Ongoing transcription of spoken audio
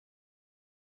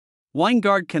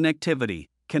Winegard Connectivity,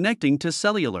 connecting to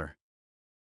cellular.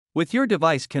 With your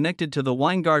device connected to the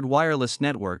Winegard wireless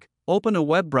network, open a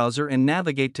web browser and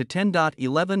navigate to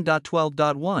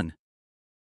 10.11.12.1.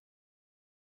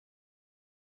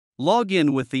 Log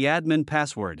in with the admin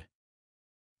password.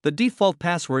 The default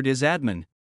password is admin.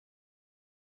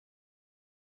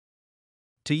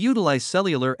 To utilize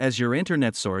cellular as your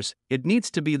internet source, it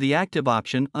needs to be the active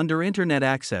option under Internet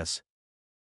Access.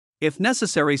 If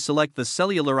necessary, select the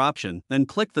cellular option, then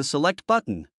click the Select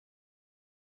button.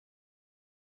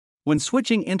 When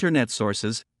switching internet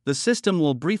sources, the system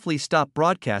will briefly stop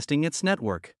broadcasting its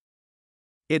network.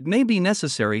 It may be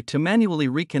necessary to manually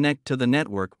reconnect to the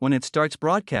network when it starts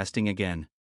broadcasting again.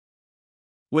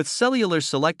 With cellular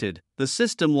selected, the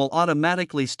system will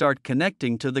automatically start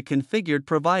connecting to the configured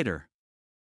provider.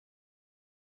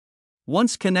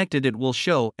 Once connected, it will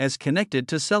show as connected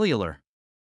to cellular.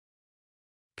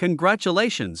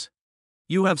 Congratulations!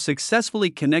 You have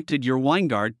successfully connected your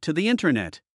Winegard to the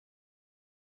internet.